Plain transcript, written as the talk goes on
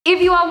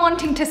if you are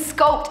wanting to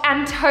sculpt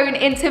and tone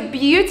into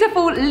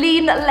beautiful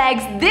lean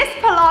legs, this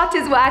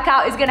Pilates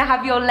workout is gonna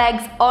have your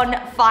legs on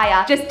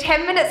fire. Just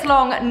 10 minutes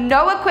long,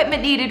 no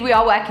equipment needed. We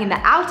are working the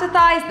outer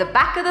thighs, the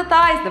back of the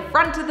thighs, the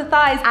front of the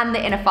thighs, and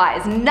the inner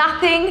thighs.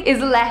 Nothing is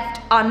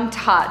left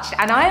untouched,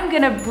 and I am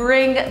gonna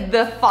bring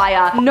the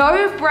fire.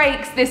 No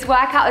breaks. This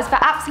workout is for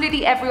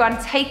absolutely everyone.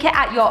 Take it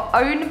at your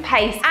own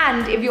pace.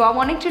 And if you are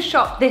wanting to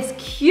shop this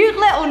cute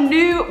little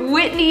new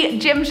Whitney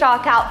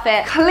Gymshark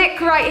outfit, click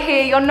right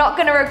here. You're not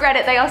gonna regret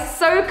it. They are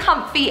so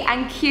comfy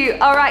and cute.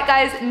 All right,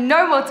 guys,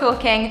 no more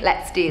talking.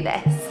 Let's do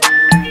this.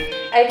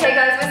 Okay,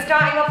 guys, we're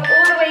starting off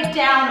all the way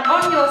down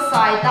on your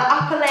side. The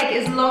upper leg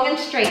is long and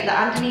straight. The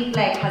underneath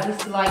leg has a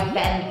slight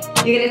bend.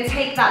 You're gonna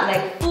take that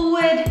leg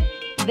forward,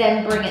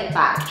 then bring it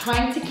back,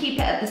 trying to keep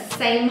it at the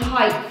same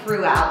height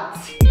throughout.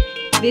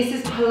 This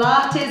is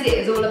Pilates. It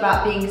is all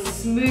about being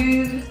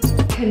smooth,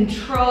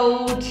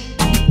 controlled,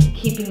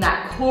 keeping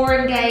that core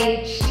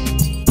engaged.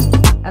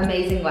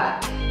 Amazing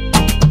work.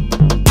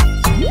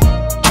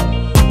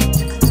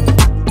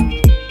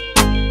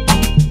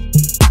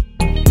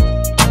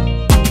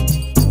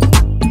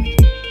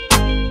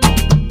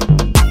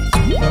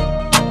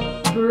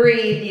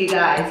 Breathe, you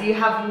guys. You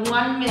have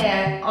 1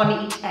 minute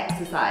on each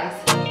exercise.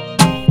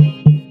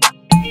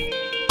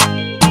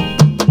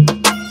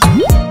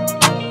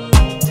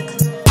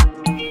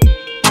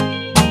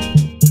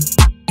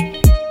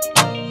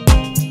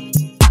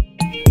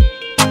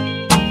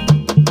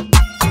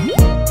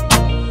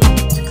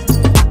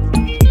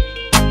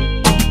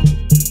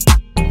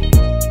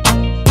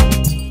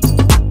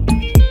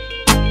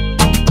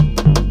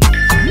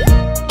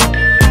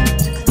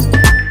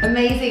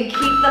 Amazing, keep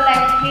the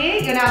leg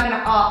here. You're now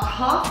gonna arc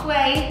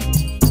halfway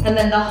and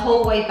then the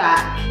whole way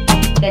back,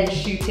 then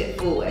shoot it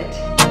forward.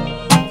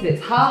 So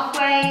it's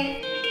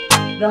halfway,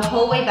 the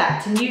whole way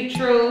back to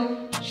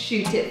neutral,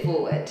 shoot it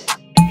forward.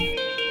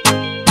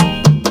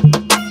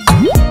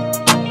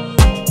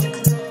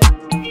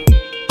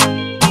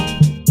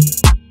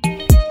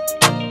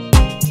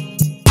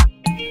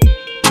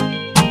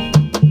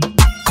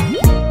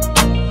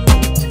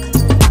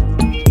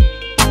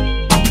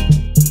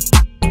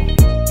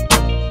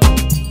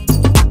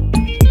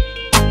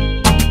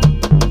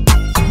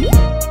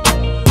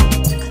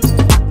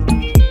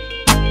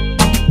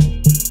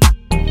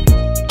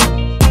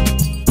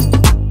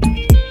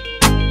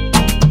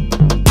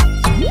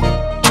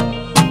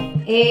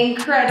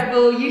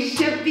 Incredible, you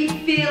should be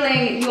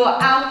feeling your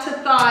outer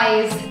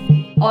thighs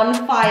on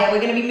fire. We're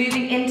gonna be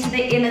moving into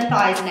the inner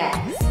thighs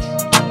next.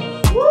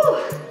 Woo!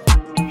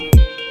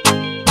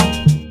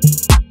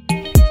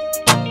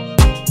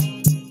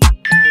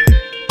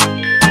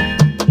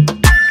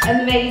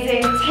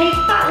 Amazing, take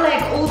that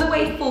leg all the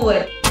way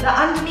forward. The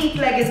underneath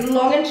leg is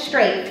long and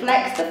straight.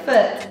 Flex the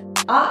foot,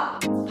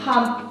 up,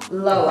 pump,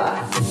 lower.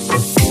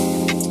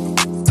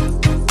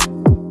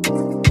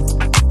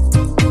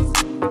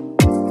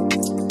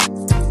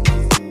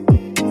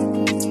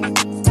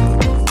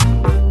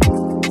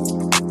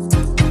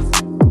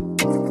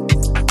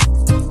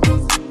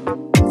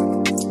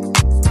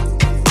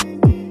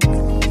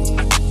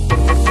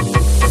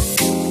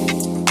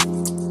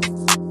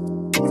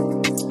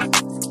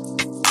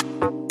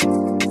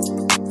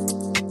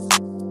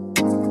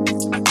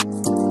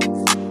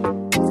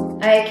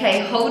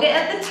 Okay, hold it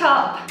at the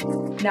top.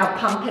 Now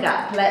pump it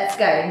up. Let's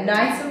go.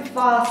 Nice and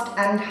fast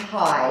and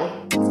high.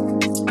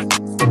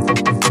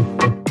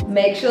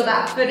 Make sure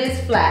that foot is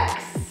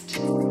flexed.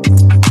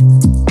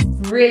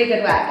 Really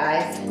good work,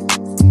 guys.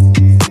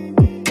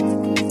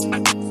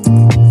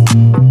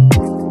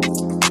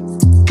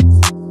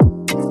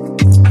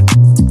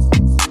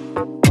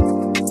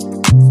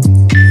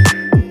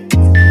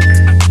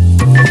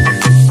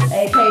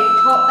 Okay,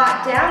 pop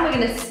that down. We're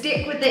gonna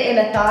stick with the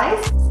inner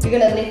thighs. You're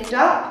gonna lift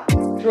up,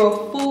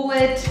 draw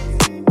forward,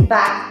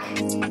 back,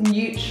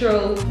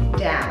 neutral,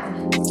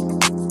 down.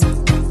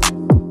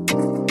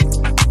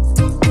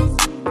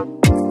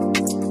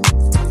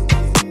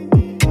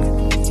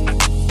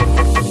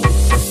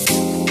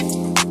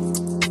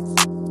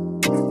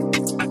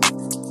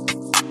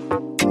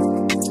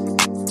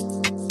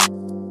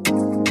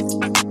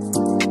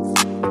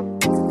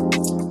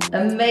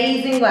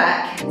 Amazing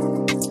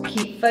work.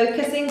 Keep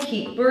focusing,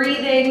 keep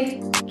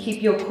breathing,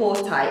 keep your core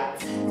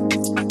tight.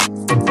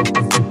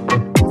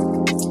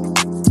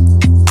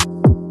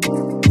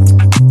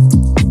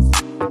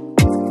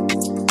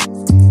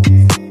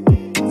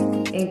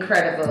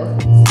 Incredible.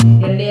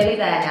 You're nearly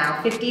there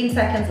now. 15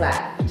 seconds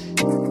left.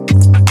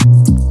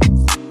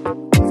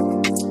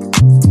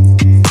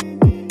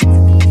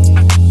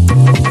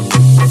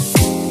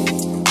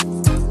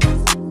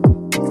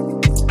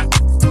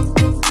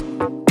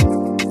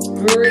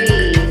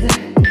 Breathe.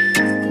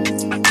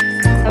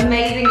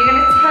 Amazing. You're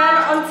going to turn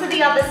onto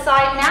the other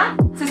side now.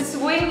 To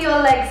swing your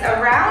legs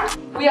around,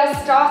 we are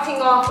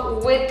starting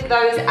off with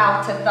those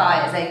outer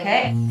thighs,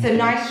 okay? So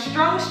nice,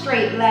 strong,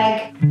 straight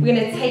leg. We're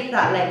gonna take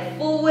that leg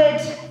forward,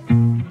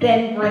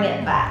 then bring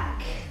it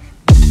back.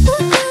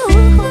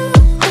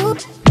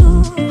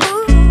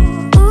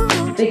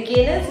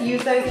 Beginners,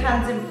 use those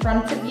hands in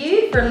front of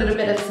you for a little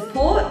bit of support.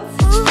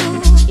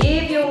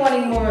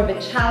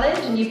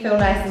 you feel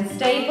nice and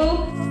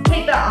stable,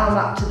 take that arm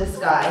up to the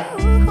sky.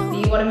 But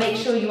you want to make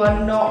sure you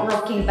are not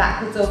rocking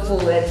backwards or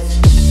forwards.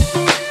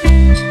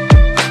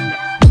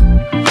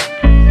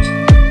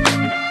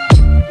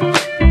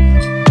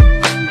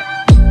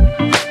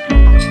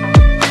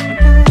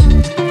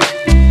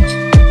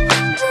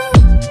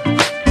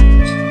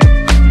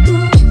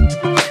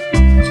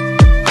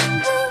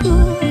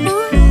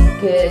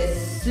 Good,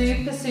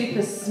 super,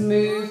 super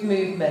smooth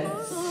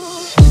movements.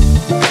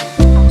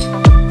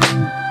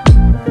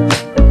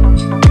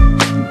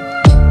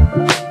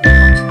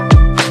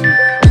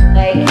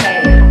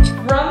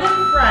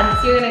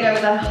 You're going to go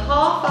with a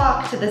half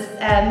arc to the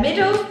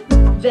middle,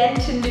 then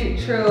to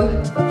neutral,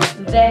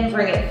 then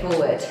bring it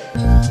forward.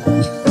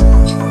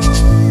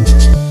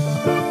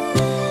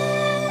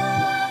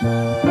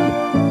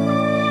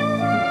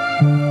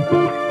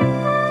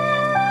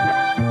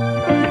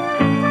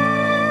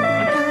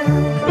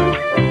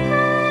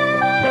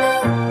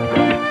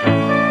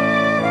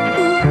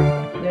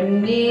 You're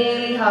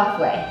nearly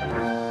halfway.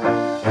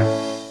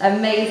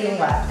 Amazing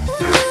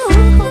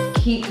work.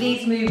 Keep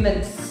these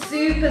movements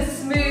super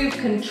smooth,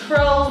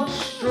 controlled,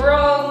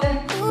 strong.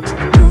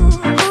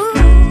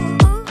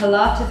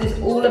 Pilates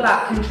is all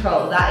about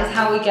control. That is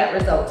how we get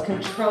results,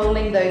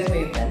 controlling those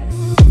movements.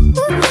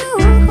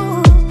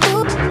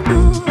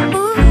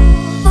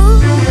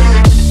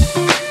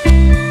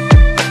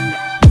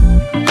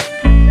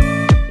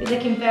 You're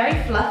looking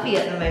very fluffy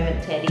at the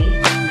moment,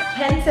 Teddy.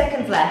 10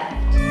 seconds left.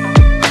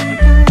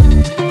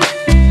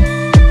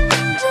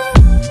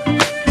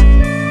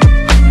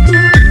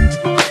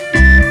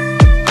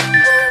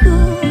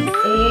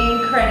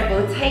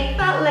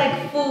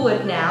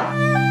 Forward now,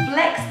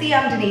 flex the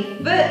underneath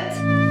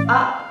foot,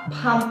 up,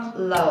 pump,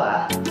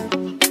 lower.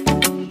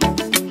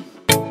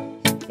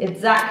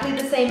 Exactly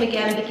the same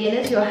again,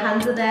 beginners, your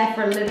hands are there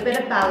for a little bit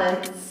of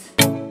balance.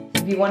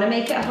 If you want to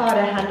make it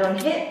harder, hand on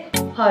hip,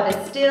 harder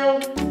still,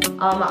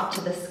 arm up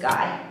to the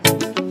sky.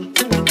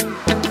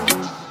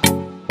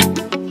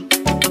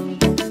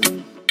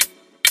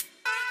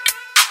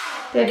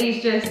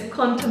 Teddy's just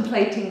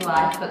contemplating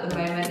life at the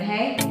moment,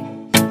 hey?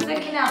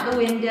 Looking out the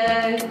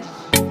window.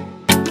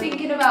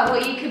 Thinking about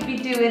what you could be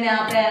doing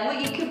out there, what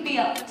you could be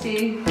up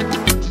to.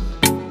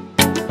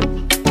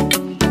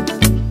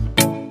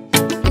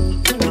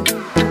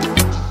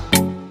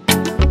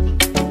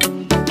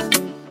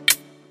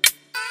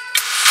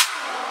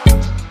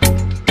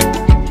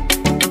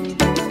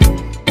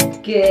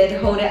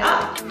 Good, hold it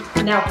up.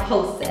 Now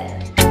pulse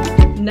it.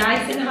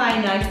 Nice and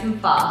high, nice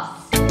and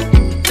fast.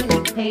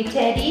 Hey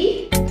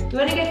Teddy, you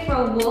want to go for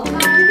a walk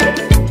after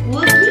this?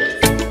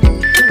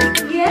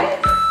 Walkies?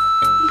 Yes?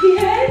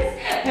 Yes.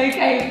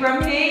 Okay,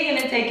 from here you're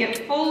going to take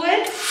it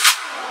forward,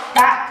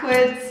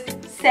 backwards,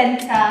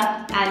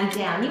 center, and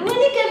down. You want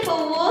to go for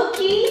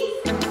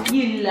walkies?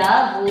 You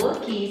love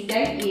walkies,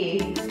 don't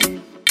you?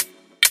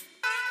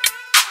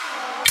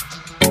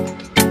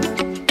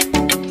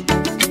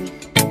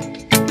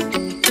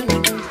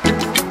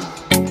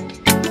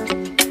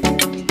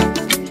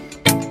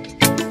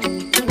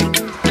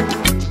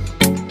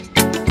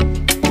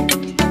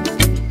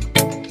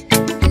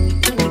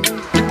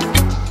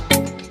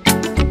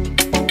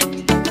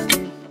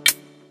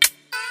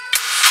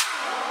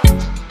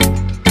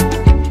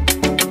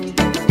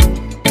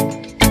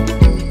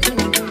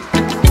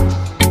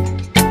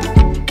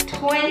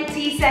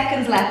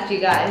 Seconds left, you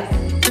guys.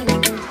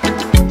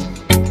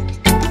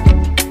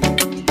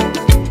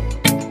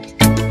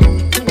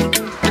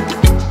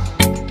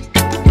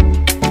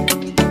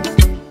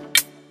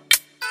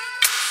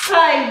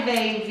 Hi,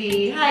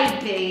 baby. Hi,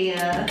 Bea.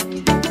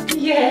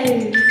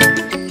 Yes.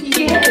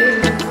 Yes.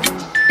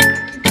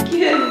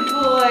 Good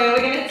boy. We're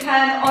going to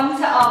turn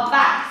onto our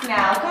backs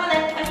now. Come on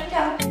then. On you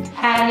go.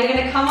 And you're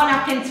going to come on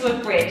up into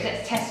a bridge.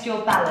 Let's test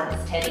your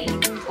balance, Teddy.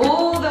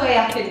 All the way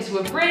up into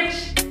a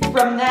bridge.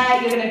 From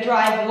there, you're going to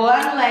drive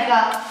one leg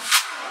up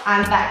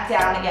and back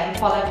down again,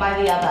 followed by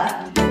the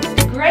other.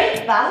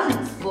 Great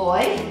balance,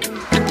 boy.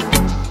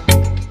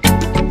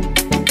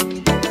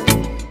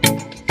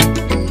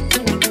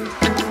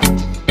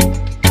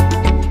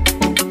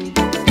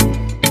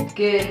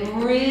 Good.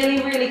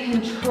 Really, really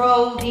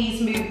control these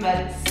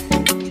movements.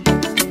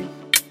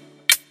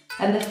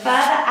 And the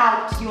further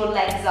out your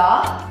legs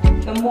are,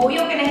 the more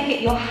you're going to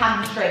hit your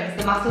hamstrings,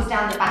 the muscles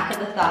down the back of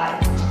the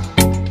thighs.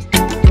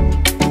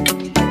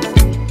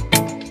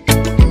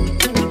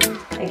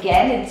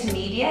 Again,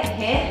 intermediate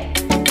here,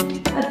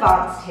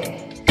 advanced here.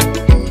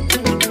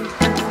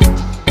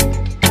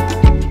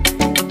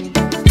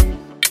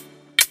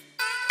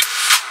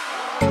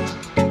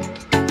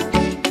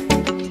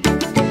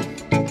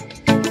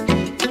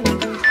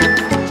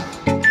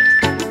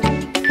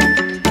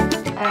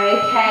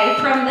 Okay,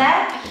 from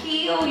there,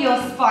 peel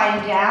your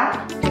spine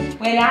down.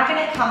 We're now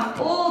going to come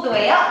all the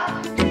way up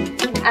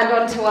and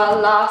onto our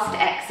last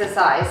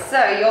exercise. So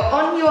you're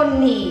on your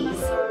knees.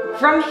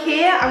 From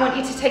here, I want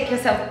you to take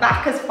yourself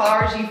back as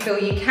far as you feel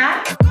you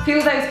can.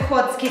 Feel those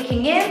quads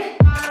kicking in,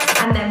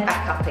 and then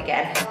back up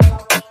again.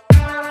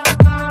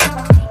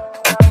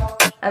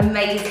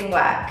 Amazing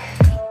work.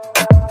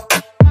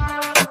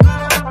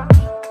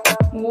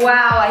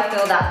 Wow, I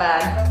feel that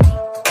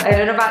burn. I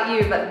don't know about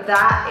you, but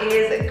that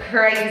is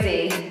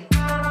crazy.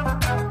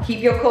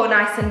 Keep your core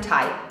nice and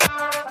tight.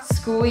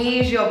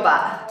 Squeeze your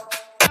butt.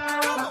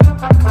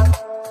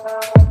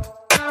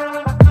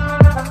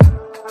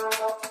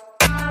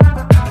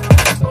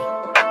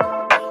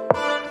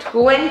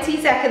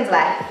 20 seconds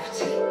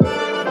left.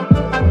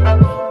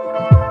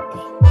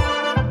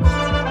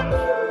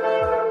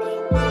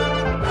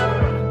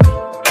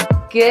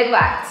 Good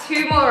work,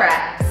 2 more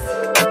reps.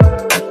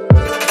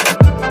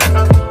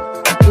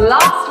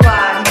 Last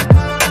one.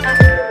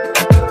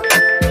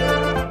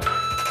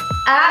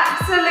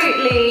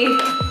 Absolutely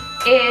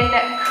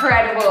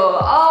incredible.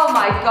 Oh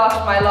my gosh,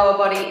 my lower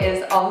body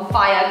is on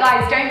fire.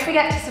 Guys, don't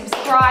forget to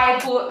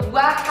subscribe for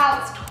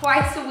workouts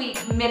twice a week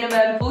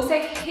minimum. Also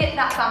hit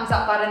that thumbs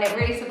up button, it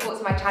really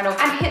supports my channel.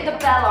 And hit the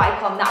bell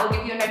icon, that will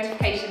give you a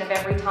notification of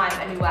every time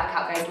a new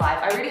workout goes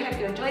live. I really hope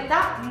you enjoyed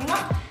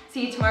that.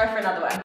 See you tomorrow for another one.